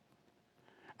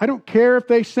 I don't care if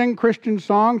they sing Christian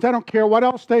songs. I don't care what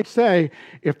else they say.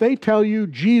 If they tell you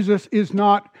Jesus is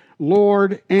not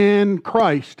Lord and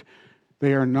Christ,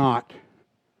 they are not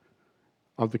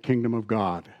of the kingdom of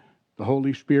God. The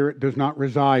Holy Spirit does not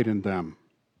reside in them.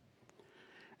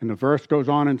 And the verse goes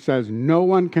on and says, no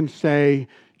one can say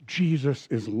Jesus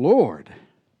is Lord.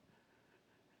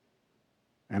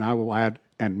 And I will add,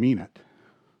 and mean it,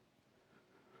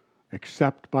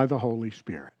 except by the Holy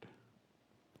Spirit.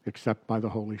 Except by the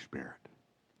Holy Spirit.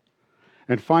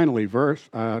 And finally,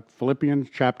 Philippians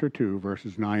chapter 2,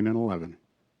 verses 9 and 11.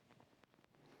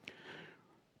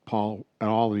 Paul, and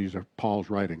all of these are Paul's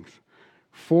writings.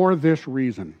 For this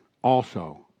reason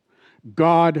also,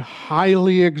 God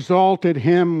highly exalted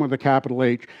him with a capital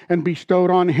H and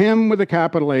bestowed on him with a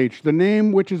capital H the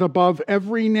name which is above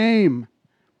every name,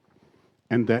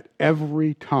 and that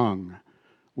every tongue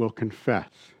will confess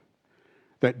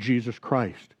that Jesus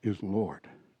Christ is Lord.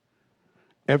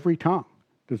 Every tongue.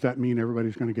 Does that mean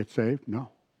everybody's going to get saved? No.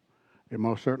 It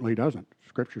most certainly doesn't.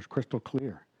 Scripture's crystal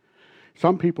clear.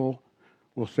 Some people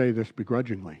will say this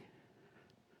begrudgingly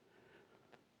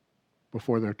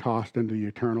before they're tossed into the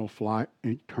eternal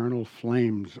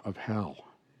flames of hell.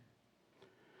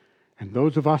 And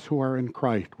those of us who are in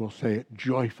Christ will say it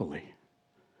joyfully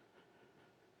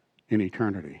in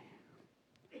eternity.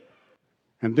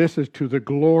 And this is to the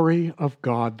glory of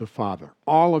God the Father.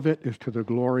 All of it is to the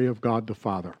glory of God the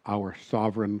Father, our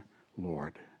sovereign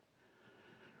Lord.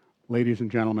 Ladies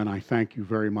and gentlemen, I thank you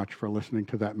very much for listening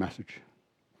to that message.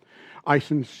 I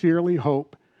sincerely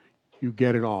hope you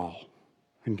get it all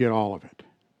and get all of it.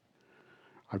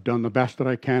 I've done the best that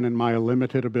I can in my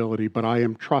limited ability, but I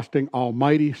am trusting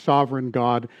Almighty Sovereign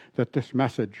God that this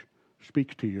message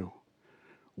speaks to you.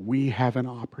 We have an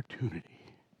opportunity.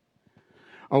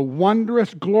 A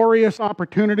wondrous, glorious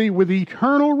opportunity with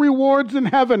eternal rewards in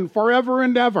heaven forever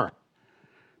and ever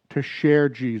to share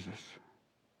Jesus.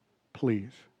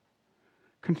 Please,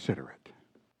 consider it.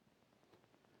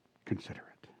 Consider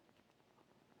it.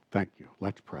 Thank you.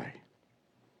 Let's pray.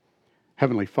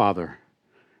 Heavenly Father,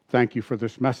 thank you for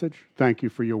this message. Thank you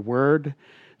for your word.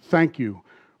 Thank you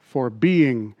for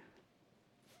being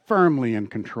firmly in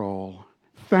control.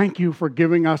 Thank you for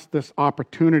giving us this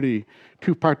opportunity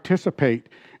to participate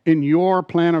in your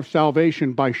plan of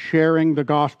salvation by sharing the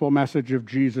gospel message of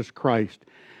Jesus Christ,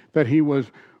 that he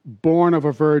was born of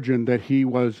a virgin, that he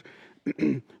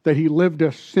lived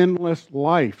a sinless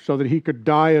life so that he could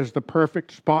die as the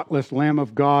perfect, spotless Lamb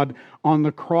of God on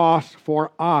the cross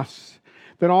for us,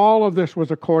 that all of this was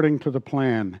according to the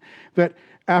plan, that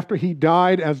after he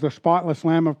died as the spotless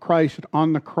Lamb of Christ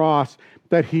on the cross,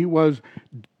 that he was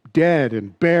dead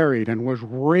and buried and was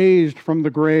raised from the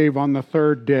grave on the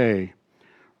third day,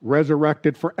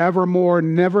 resurrected forevermore,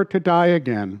 never to die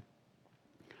again,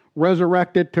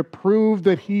 resurrected to prove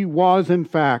that he was in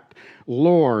fact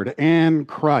Lord and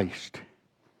Christ,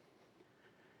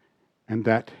 and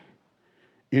that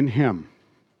in him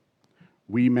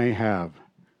we may have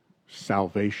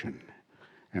salvation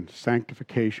and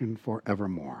sanctification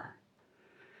forevermore.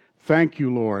 Thank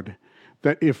you, Lord,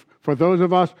 that if for those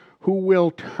of us who will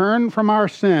turn from our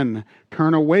sin,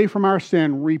 turn away from our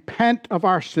sin, repent of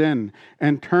our sin,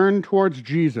 and turn towards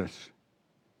Jesus,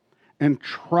 and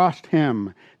trust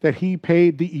him that he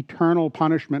paid the eternal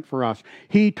punishment for us.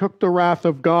 He took the wrath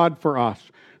of God for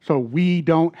us, so we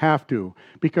don't have to.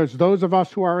 Because those of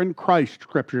us who are in Christ,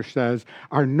 Scripture says,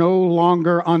 are no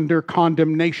longer under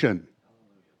condemnation.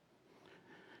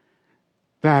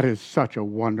 That is such a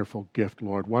wonderful gift,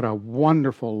 Lord. What a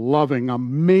wonderful, loving,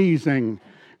 amazing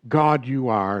God you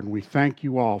are, and we thank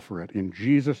you all for it. In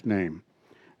Jesus' name,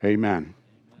 amen.